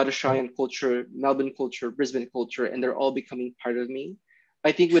West Australian culture, Melbourne culture, Brisbane culture, and they're all becoming part of me.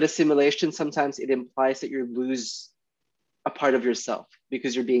 I think with assimilation, sometimes it implies that you lose a part of yourself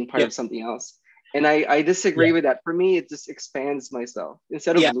because you're being part Yeah, of something else. And I disagree yeah, with that. For me, it just expands myself.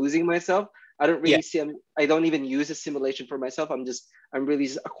 Instead of yeah, losing myself, I don't yeah. really see, I don't even use assimilation for myself. I'm really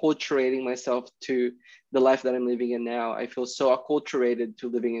acculturating myself to the life that I'm living in now. I feel so acculturated to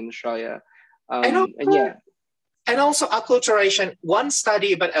living in Australia. And And also, yeah, and also acculturation. One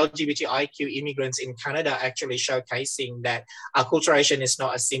study about LGBTIQ immigrants in Canada actually showcasing that acculturation is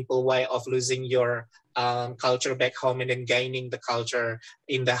not a simple way of losing your culture back home and then gaining the culture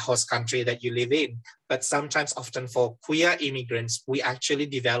in the host country that you live in. But sometimes, often for queer immigrants, we actually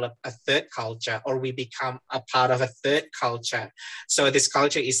develop a third culture, or we become a part of a third culture. So this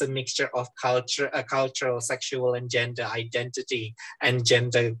culture is a mixture of cultural, sexual, and gender identity and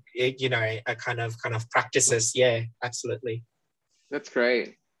gender, a kind of practices. Yeah, absolutely. that's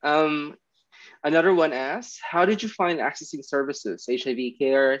great. Another one asks, how did you find accessing services, HIV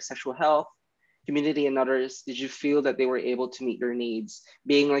care, sexual health, community, and others? Did you feel that they were able to meet your needs?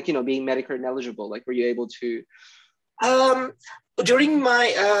 Being like, being Medicare ineligible, like were you able to? Um, During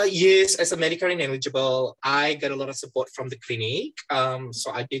my years as a Medicare ineligible, I got a lot of support from the clinic.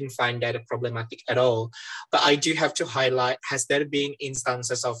 So I didn't find that a problematic at all. But I do have to highlight, has there been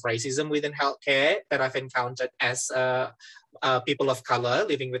instances of racism within healthcare that I've encountered as people of color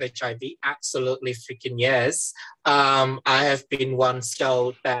living with HIV? Absolutely freaking yes. I have been once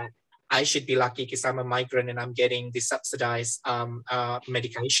told that I should be lucky because I'm a migrant and I'm getting the subsidized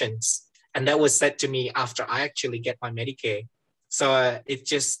medications. And that was said to me after I actually get my Medicare. So it's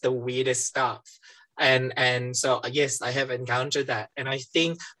just the weirdest stuff. And so yes, I have encountered that. And I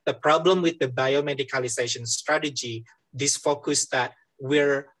think the problem with the biomedicalization strategy, this focus that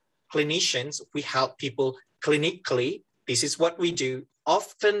we're clinicians, we help people clinically. This is what we do.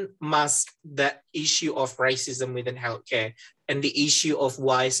 Often mask that issue of racism within healthcare and the issue of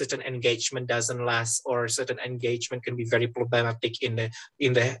why certain engagement doesn't last, or certain engagement can be very problematic in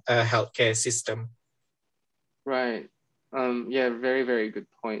the healthcare system. Right. Yeah, very, very good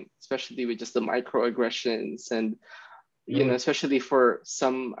point, especially with just the microaggressions and, Mm, especially for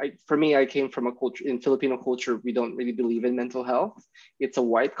for me, I came from a culture in Filipino culture, we don't really believe in mental health. It's a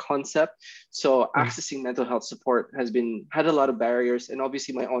white concept. So mm, accessing mental health support had a lot of barriers, and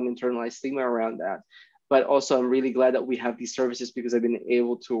obviously my own internalized stigma around that. But also I'm really glad that we have these services because I've been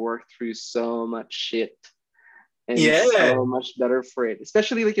able to work through so much shit and yeah. so much better for it.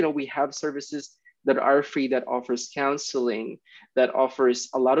 Especially like, we have services that are free, that offers counseling, that offers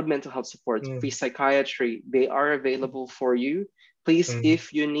a lot of mental health support, free Mm, psychiatry. They are available for you. Please, mm.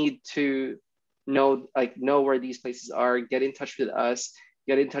 if you need to know where these places are, get in touch with us,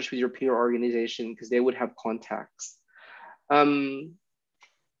 get in touch with your peer organization because they would have contacts. Um,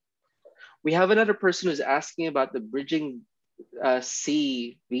 we have another person who's asking about the bridging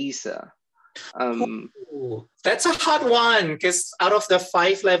C visa. Ooh, that's a hard one because out of the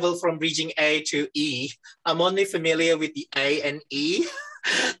 5 level from bridging A to E, I'm only familiar with the A and E.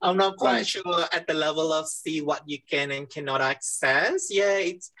 I'm not quite Right. sure at the level of C what you can and cannot access. Yeah,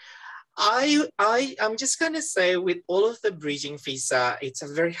 it's I'm just gonna say with all of the bridging visa, it's a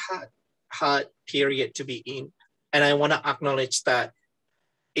very hard period to be in, and I want to acknowledge that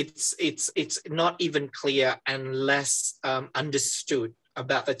it's not even clear and less understood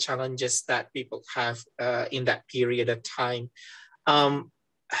about the challenges that people have in that period of time. Um,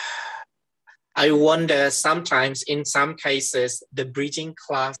 I wonder sometimes in some cases, the bridging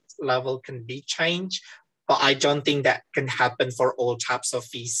class level can be changed, but I don't think that can happen for all types of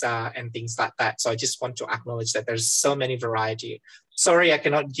visa and things like that. So I just want to acknowledge that there's so many variety. Sorry, I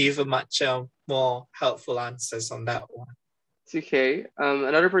cannot give a much more helpful answers on that one. It's okay.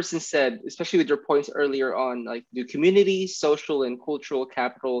 Another person said, especially with your points earlier on, like, do community, social, and cultural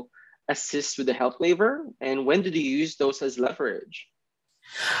capital assist with the health waiver? And when did you use those as leverage?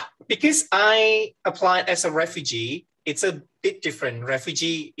 Because I applied as a refugee, it's a bit different.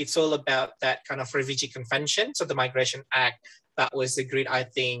 Refugee, it's all about that kind of refugee convention. So the Migration Act that was agreed, I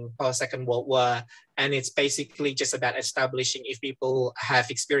think, post Second World War. And it's basically just about establishing if people have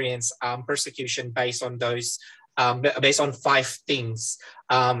experienced persecution based on those, based on 5 things.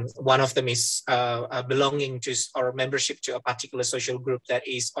 One of them is belonging to or membership to a particular social group that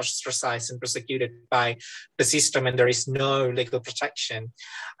is ostracized and persecuted by the system, and there is no legal protection.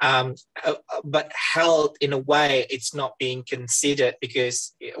 But health, in a way, it's not being considered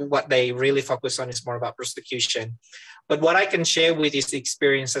because what they really focus on is more about persecution. But what I can share with is the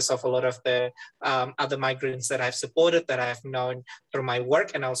experiences of a lot of the other migrants that I've supported, that I've known through my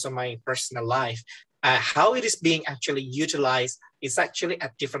work and also my personal life. How it is being actually utilized is actually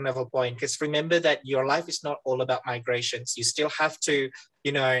at different level point. Because remember that your life is not all about migrations. You still have to,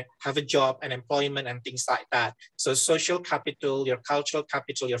 have a job and employment and things like that. So social capital, your cultural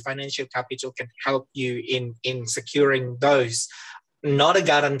capital, your financial capital can help you in securing those. Not a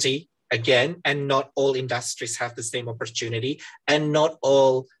guarantee, again, and not all industries have the same opportunity, and not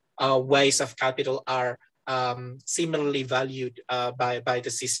all ways of capital are similarly valued by the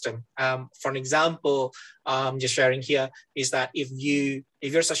system. For example, just sharing here is that if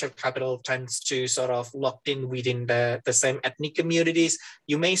your social capital tends to sort of locked in within the same ethnic communities,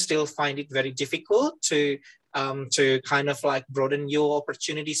 you may still find it very difficult to kind of like broaden your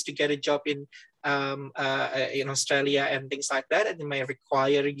opportunities to get a job in Australia and things like that. And it may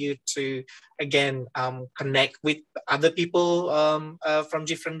require you to, again, connect with other people from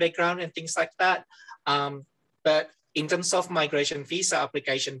different background and things like that. But in terms of migration visa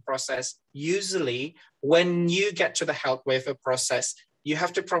application process, usually when you get to the health waiver process, you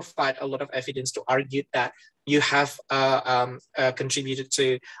have to provide a lot of evidence to argue that you have contributed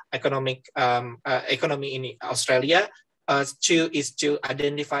to economy in Australia. 2 is to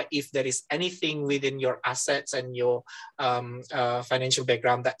identify if there is anything within your assets and your financial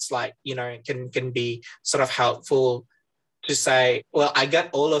background that's like, can be sort of helpful to say, well, I got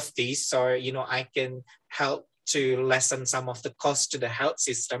all of these, so, I can help to lessen some of the cost to the health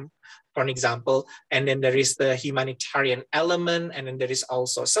system, for an example. And then there is the humanitarian element, and then there is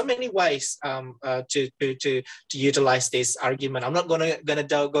also so many ways to utilize this argument. I'm not gonna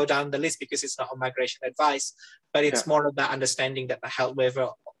go down the list because it's not a migration advice, but it's more about understanding that the health waiver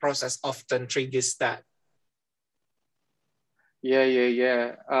process often triggers that.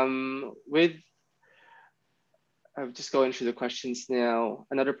 Yeah. I'm just going through the questions now.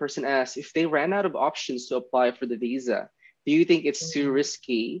 Another person asked, if they ran out of options to apply for the visa, do you think it's too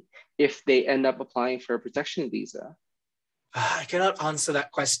risky if they end up applying for a protection visa? I cannot answer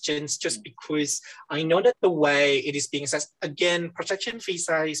that question just because I know that the way it is being assessed, again, protection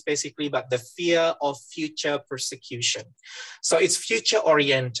visa is basically about the fear of future persecution. So it's future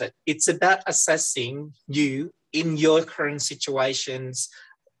oriented. It's about assessing you in your current situations,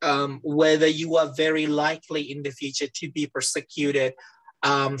 whether you are very likely in the future to be persecuted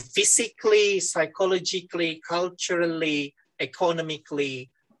physically, psychologically, culturally, economically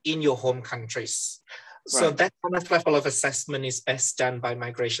in your home countries. So Right. that kind of level of assessment is best done by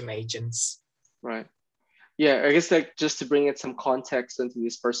migration agents. Right. Yeah, I guess like just to bring it some context into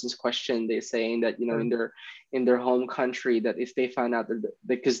this person's question, they're saying that in their home country, that if they find out that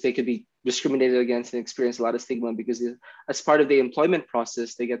because they could be discriminated against and experience a lot of stigma because as part of the employment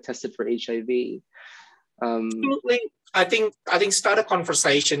process they get tested for HIV. Absolutely, I think start a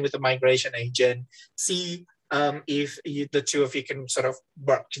conversation with a migration agent. See if the two of you can sort of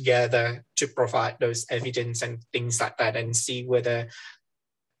work together to provide those evidence and things like that, and see whether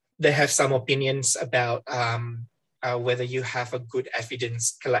they have some opinions about whether you have a good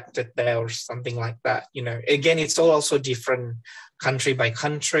evidence collected there or something like that. Again, it's all also different country by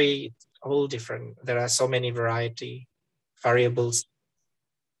country, all different. There are so many variables.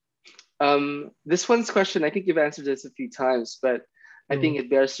 This one's question, I think you've answered this a few times, but I think it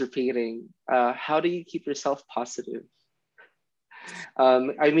bears repeating. How do you keep yourself positive?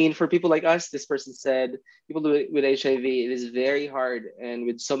 I mean, for people like us, this person said, people with HIV, it is very hard. And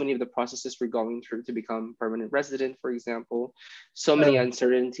with so many of the processes we're going through to become permanent resident, for example, so many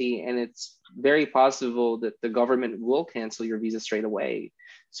uncertainty, and it's very possible that the government will cancel your visa straight away.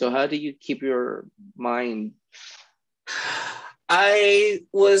 So how do you keep your mind? I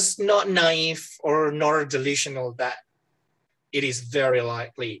was not naive or nor delusional that it is very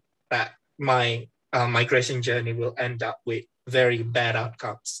likely that my migration journey will end up with very bad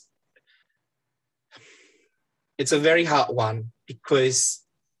outcomes. It's a very hard one because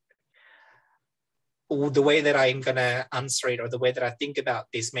the way that I'm gonna answer it or the way that I think about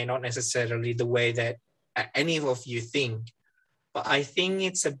this may not necessarily the way that any of you think, but I think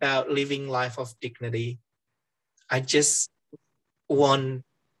it's about living life of dignity. I just want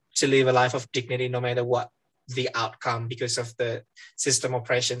to live a life of dignity no matter what the outcome because of the system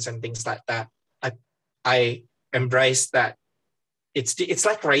oppressions and things like that. I embrace that. It's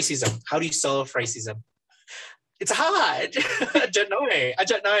like racism. How do you solve racism? It's hard. I don't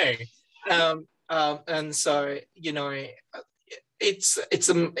know. And so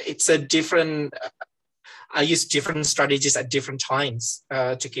it's a different. I use different strategies at different times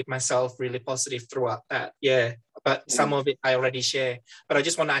to keep myself really positive throughout that. Yeah, but some of it I already share. But I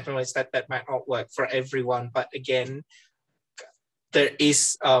just want to acknowledge that might not work for everyone. But again, there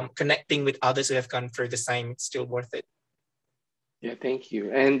is connecting with others who have gone through the same. It's still worth it. Yeah, thank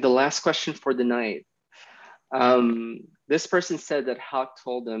you. And the last question for the night. This person said that Hawk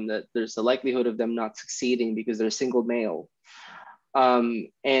told them that there's a likelihood of them not succeeding because they're a single male.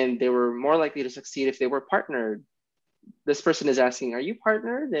 And they were more likely to succeed if they were partnered. This person is asking, are you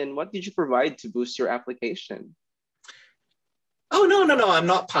partnered? And what did you provide to boost your application? Oh, no, I'm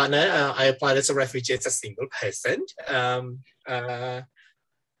not partnered. I applied as a refugee as a single person.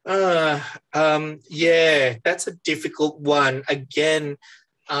 Yeah, that's a difficult one. Again,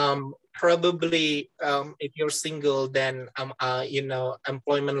 probably if you're single, then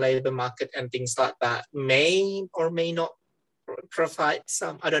employment labor market and things like that may or may not provide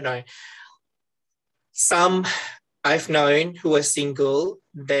some. I don't know. Some I've known who are single,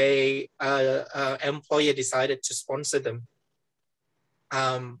 they employer decided to sponsor them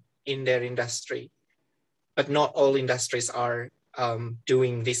in their industry, but not all industries are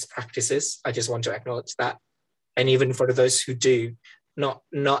doing these practices. I just want to acknowledge that. And even for those who do, not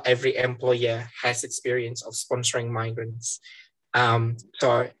every employer has experience of sponsoring migrants.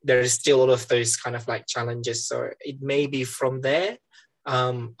 So there is still a lot of those kind of like challenges. So it may be from there.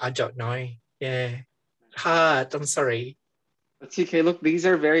 I don't know. Yeah, hard. I'm sorry. That's okay. Look, these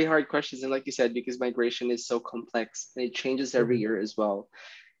are very hard questions. And like you said, because migration is so complex and it changes every year as well.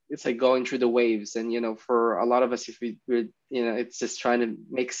 It's like going through the waves. And, for a lot of us, if we're, it's just trying to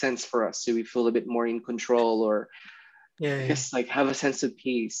make sense for us. So we feel a bit more in control or I guess like have a sense of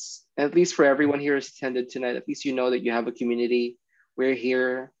peace. At least for everyone here who's attended tonight, at least you know that you have a community. We're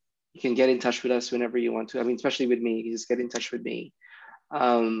here. You can get in touch with us whenever you want to. I mean, especially with me, you just get in touch with me.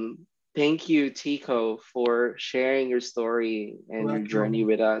 Thank you, Tiko, for sharing your story and your journey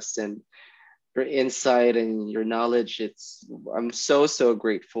with us and your insight and your knowledge. I'm so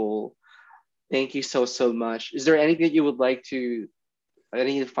grateful. Thank you so much. Is there anything that you would like to,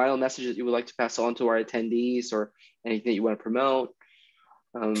 any final message that you would like to pass on to our attendees or anything that you want to promote?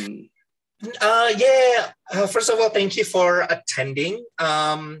 First of all, thank you for attending.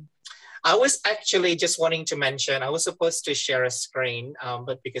 I was actually just wanting to mention, I was supposed to share a screen,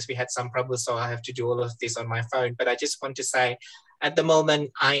 but because we had some problems, so I have to do all of this on my phone. But I just want to say, at the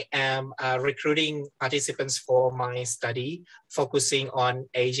moment, I am recruiting participants for my study, focusing on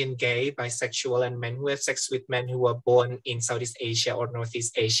Asian, gay, bisexual, and men who have sex with men who were born in Southeast Asia or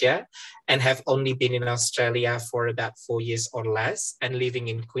Northeast Asia and have only been in Australia for about 4 years or less and living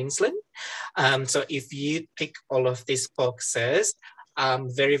in Queensland. So if you tick all of these boxes,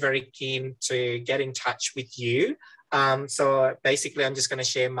 I'm very keen to get in touch with you. So basically, I'm just going to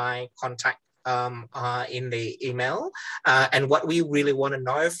share my contact in the email. And what we really want to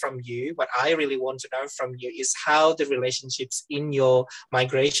know from you, what I really want to know from you is how the relationships in your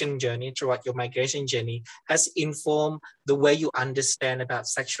migration journey, throughout your migration journey, has informed the way you understand about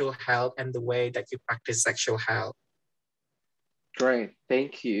sexual health and the way that you practice sexual health. Great,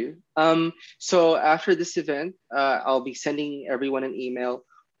 thank you. So after this event, I'll be sending everyone an email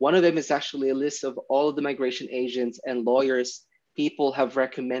One of them is actually a list of all of the migration agents and lawyers people have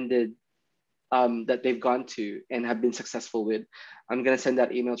recommended that they've gone to and have been successful with. I'm gonna send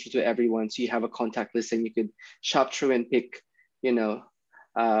that email to everyone so you have a contact list and you could shop through and pick, you know,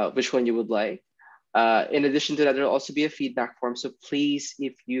 which one you would like. In addition to that, there'll also be a feedback form. So please,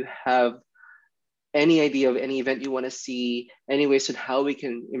 if you have any idea of any event you want to see, any ways on how we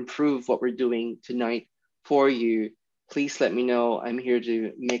can improve what we're doing tonight for you, please let me know. I'm here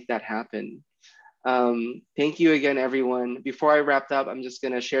to make that happen. Thank you again, everyone. Before I wrap up, I'm just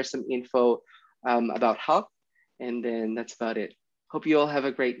going to share some info about HUC, and then that's about it. Hope you all have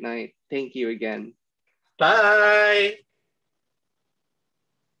a great night. Thank you again. Bye.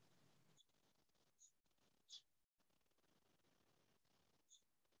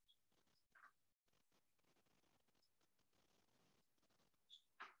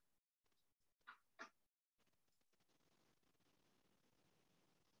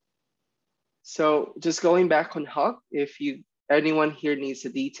 So just going back on HUC, if anyone here needs the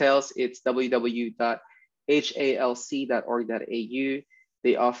details, it's www.halc.org.au.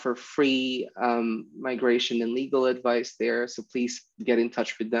 They offer free migration and legal advice there, so please get in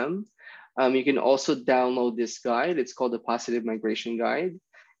touch with them. You can also download this guide. It's called the Positive Migration Guide.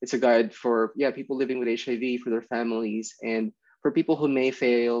 It's a guide for people living with HIV, for their families, and for people who may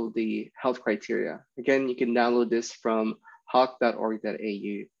fail the health criteria. Again, you can download this from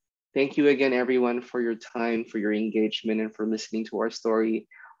halc.org.au. Thank you again, everyone, for your time, for your engagement, and for listening to our story.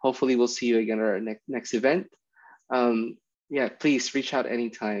 Hopefully, we'll see you again at our next event. Please reach out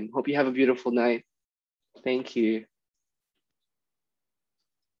anytime. Hope you have a beautiful night. Thank you.